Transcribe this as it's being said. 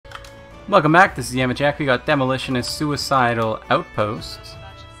Welcome back, this is Yamajac. We got Demolitionist Suicidal Outposts.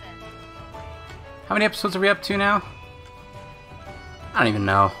 How many episodes are we up to now? I don't even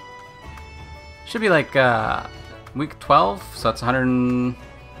know. Should be like week 12, so that's 100 and...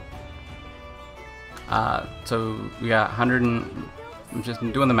 so we got 100 and... I'm just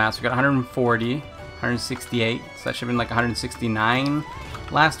doing the math, so we got 140, 168, so that should have been like 169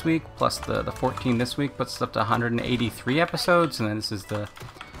 last week, plus the 14 this week, puts us up to 183 episodes, and then this is the...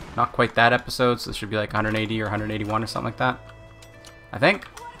 not quite that episode, so this should be like 180 or 181 or something like that. I think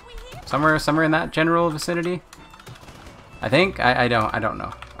somewhere in that general vicinity. I think I don't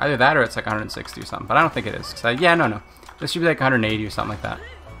know. Either that or it's like 160 or something, but I don't think it is. Yeah, no. This should be like 180 or something like that.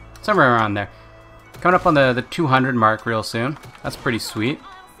 Somewhere around there. Coming up on the 200 mark real soon. That's pretty sweet,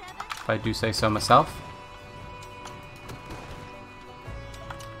 if I do say so myself.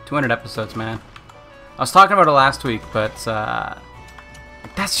 200 episodes, man. I was talking about it last week, but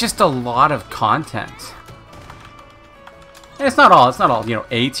that's just a lot of content. And it's not all, you know,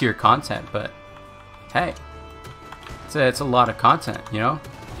 A-tier content, but hey, it's a lot of content, you know?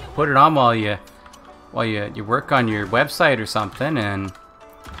 Put it on while you work on your website or something, and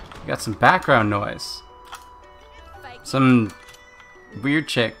you got some background noise. Some weird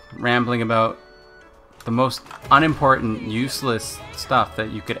chick rambling about the most unimportant, useless stuff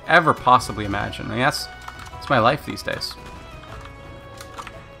that you could ever possibly imagine. I mean, that's my life these days.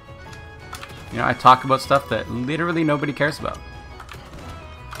 You know, I talk about stuff that literally nobody cares about.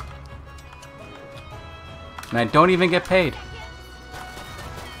 And I don't even get paid.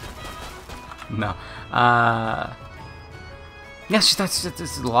 No. Yes, that's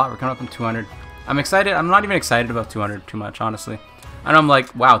a lot. We're coming up on 200. I'm excited. I'm not even excited about 200 too much, honestly. I know I'm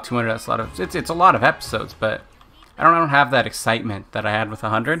like, wow, 200, that's a lot of... It's a lot of episodes, but I don't have that excitement that I had with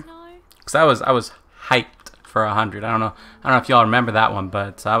 100. Because I was hyped for 100. I don't know if y'all remember that one,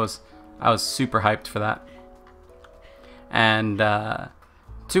 but I was super hyped for that. And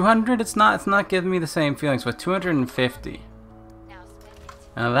 200, it's not giving me the same feelings. But 250,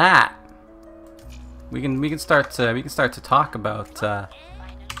 now that we can start to talk about that.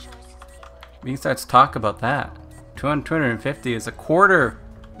 250 is a quarter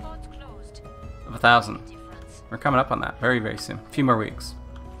of 1,000. We're coming up on that very soon. A few more weeks.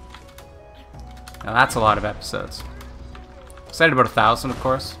 Now that's a lot of episodes. Excited about 1,000, of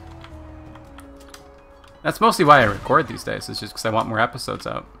course. That's mostly why I record these days, is just because I want more episodes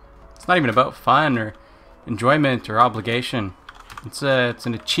out. It's not even about fun or enjoyment or obligation. It's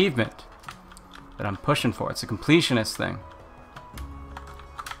an achievement that I'm pushing for. It's a completionist thing.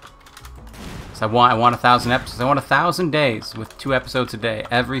 So I want 1,000 episodes. I want 1,000 days with 2 episodes a day,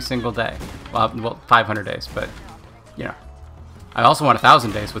 every single day. Well, 500 days, but you know. I also want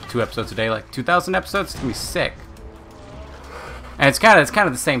 1,000 days with 2 episodes a day, like 2,000 episodes. It's gonna be sick. And it's kind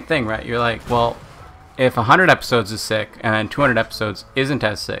of the same thing, right? You're like, well, if 100 episodes is sick and then 200 episodes isn't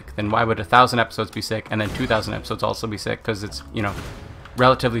as sick, then why would 1,000 episodes be sick and then 2,000 episodes also be sick? Because it's, you know,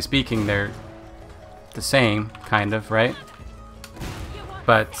 relatively speaking, they're the same, kind of, right?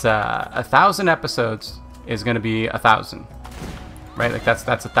 But 1,000 episodes is going to be 1,000, right? Like that's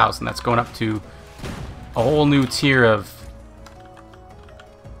 1,000. That's going up to a whole new tier of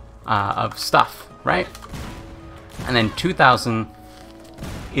stuff, right? And then 2,000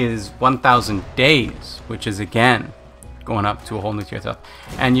 is 1,000 days, which is again going up to a whole new tier of stuff.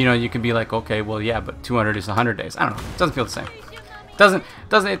 And you know, you could be like, okay, well, yeah, but 200 is 100 days. I don't know. It doesn't feel the same. It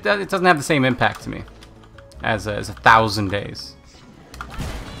doesn't have the same impact to me as 1,000 days.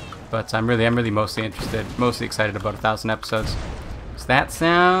 But I'm really mostly excited about 1,000 episodes. So that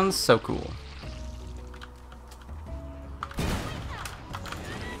sounds so cool.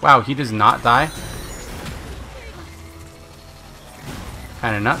 Wow, he does not die.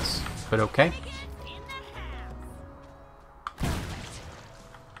 Kind of nuts, but okay.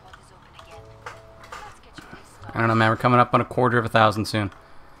 I don't know, man. We're coming up on a quarter of 1,000 soon.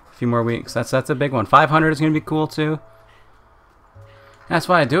 A few more weeks. That's a big one. 500 is gonna be cool too. That's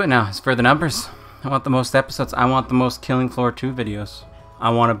why I do it now. It's for the numbers. I want the most episodes. I want the most Killing Floor 2 videos. I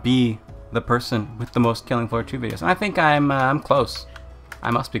want to be the person with the most Killing Floor 2 videos. And I think I'm close. I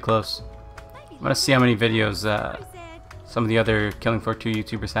must be close. I'm gonna see how many videos some of the other Killing Floor 2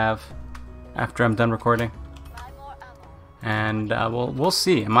 YouTubers have after I'm done recording. And we'll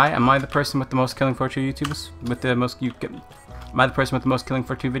see. Am I the person with the most Killing Floor 2 YouTubers? Am I the person with the most Killing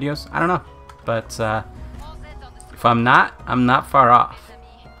Floor 2 videos? I don't know. But if I'm not far off.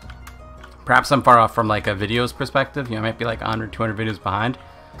 Perhaps I'm far off from like a videos perspective. You know, I might be like 100, 200 videos behind.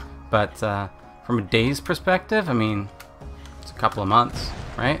 But from a day's perspective, I mean, it's a couple of months,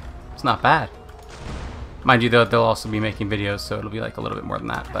 right? It's not bad. Mind you, they'll also be making videos, so it'll be like a little bit more than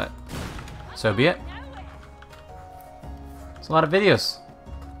that. But so be it. It's a lot of videos.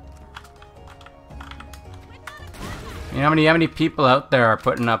 You know how many people out there are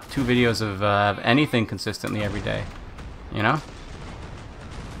putting up 2 videos of anything consistently every day? You know?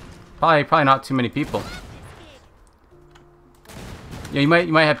 Probably not too many people. Yeah, you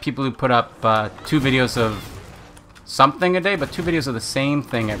might have people who put up 2 videos of something a day, but 2 videos of the same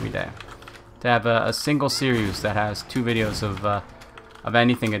thing every day. To have a single series that has 2 videos of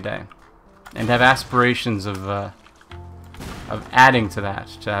anything a day, and have aspirations of adding to that,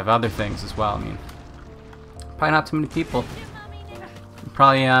 to have other things as well. I mean, probably not too many people.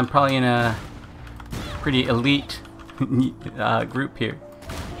 I'm probably in a pretty elite group here.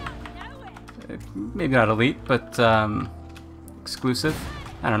 Maybe not elite, but exclusive.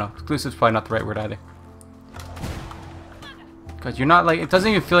 I don't know. Exclusive's probably not the right word either. Because you're not like, it doesn't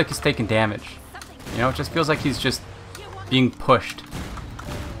even feel like he's taking damage. You know, it just feels like he's just being pushed.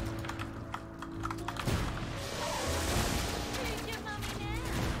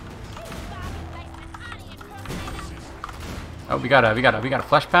 Oh, we got a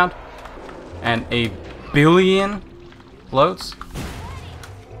flesh pound and a billion bloats.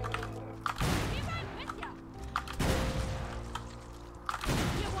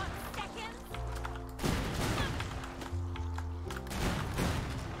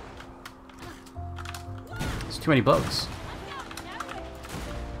 It's too many bloats.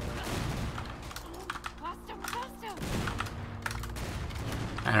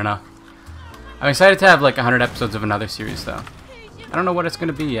 I don't know. I'm excited to have like 100 episodes of another series though. I don't know what it's going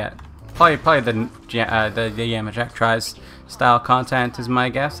to be yet. Probably the Yamajac tries style content is my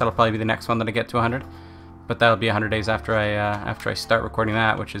guess. That'll probably be the next one that I get to 100. But that'll be 100 days after I start recording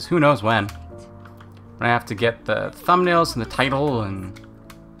that, which is who knows when. When I have to get the thumbnails and the title and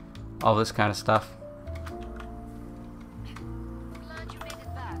all this kind of stuff.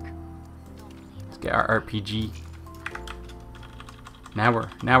 Let's get our RPG. Now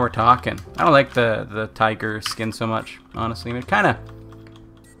we're talking. I don't like the tiger skin so much, honestly. I mean, it kind of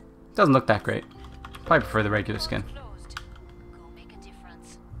doesn't look that great. Probably prefer the regular skin.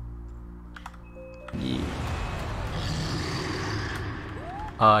 Yeah.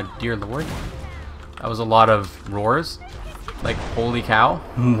 Dear Lord, that was a lot of roars. Like, holy cow!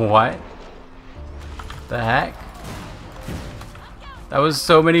 What the heck? That was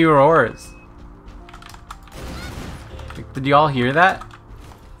so many roars. Did y'all hear that?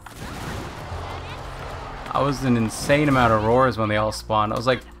 That was an insane amount of roars when they all spawned. It was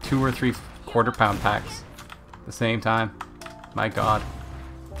like 2 or 3 quarter-pound packs at the same time. My God.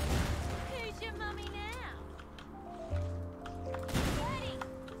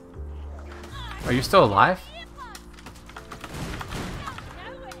 Are you still alive?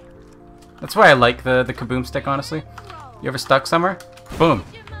 That's why I like the kaboom stick, honestly. You ever stuck somewhere? Boom.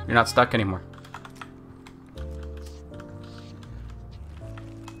 You're not stuck anymore.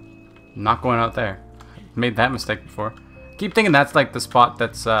 Not going out there. Made that mistake before. Keep thinking that's like the spot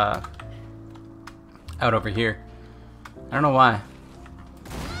that's out over here. I don't know why.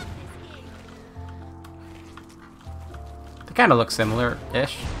 They kind of look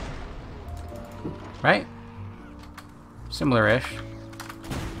similar-ish. Right? Similar-ish.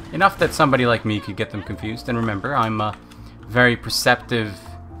 Enough that somebody like me could get them confused. And remember, I'm a very perceptive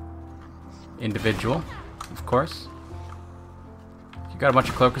individual, of course. Got a bunch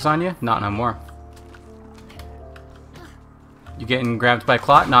of cloakers on you? Not no more. You getting grabbed by a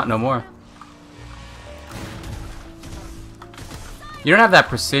clot? Not no more. You don't have that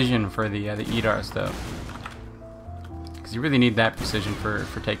precision for the Edars though, because you really need that precision for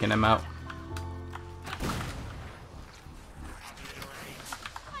taking them out.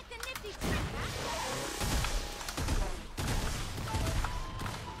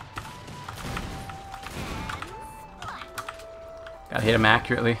 Gotta hit him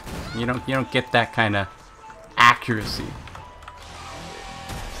accurately. You don't get that kind of accuracy.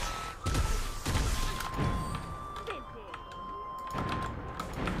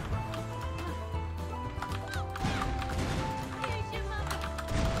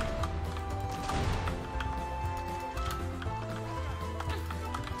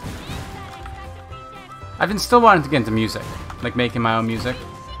 I've been still wanting to get into music, like making my own music.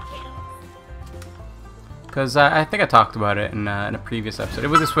 Because I think I talked about it in a previous episode.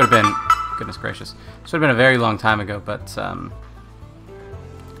 This would have been, goodness gracious, this would have been a very long time ago, but I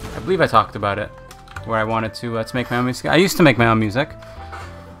believe I talked about it, where I wanted to make my own music. I used to make my own music.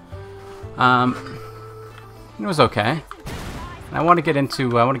 It was okay. And I want to get into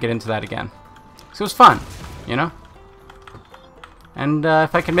that again. So it was fun, you know. And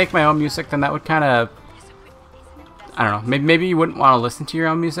if I could make my own music, then that would kind of, I don't know, maybe you wouldn't want to listen to your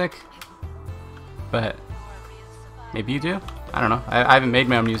own music. but maybe you do? I don't know. I haven't made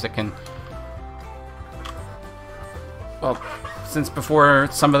my own music in, well, since before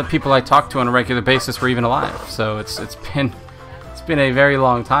some of the people I talk to on a regular basis were even alive. So it's been a very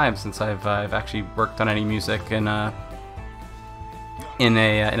long time since I've actually worked on any music in a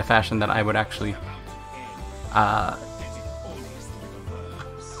fashion that I would actually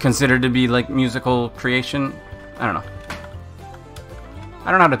consider to be like musical creation. I don't know.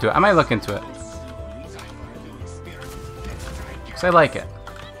 I don't know how to do it. I might look into it. Because I like it,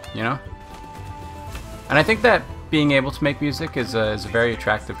 you know? And I think that being able to make music is a very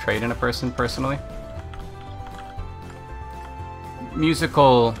attractive trait in a person, personally.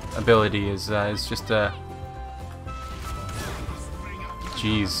 Musical ability is just a...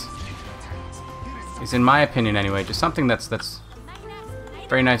 Jeez. Is, in my opinion anyway, just something that's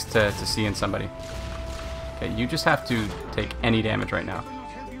very nice to see in somebody. Okay, you just have to take any damage right now.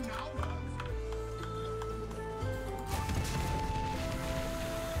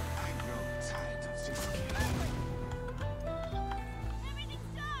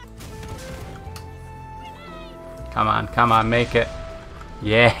 Come on, make it.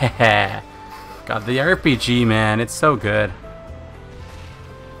 Yeah! God, the RPG, man, it's so good.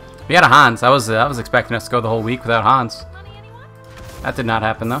 We had a Hans. I was expecting us to go the whole week without Hans. That did not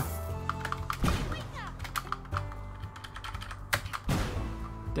happen, though.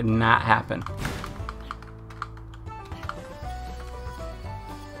 Did not happen.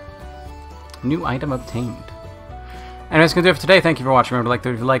 New item obtained. Anyways, that's going to do it for today. Thank you for watching. Remember to like the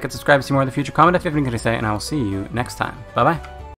video if you like it, subscribe to see more in the future, comment if you have anything to say, and I will see you next time. Bye-bye.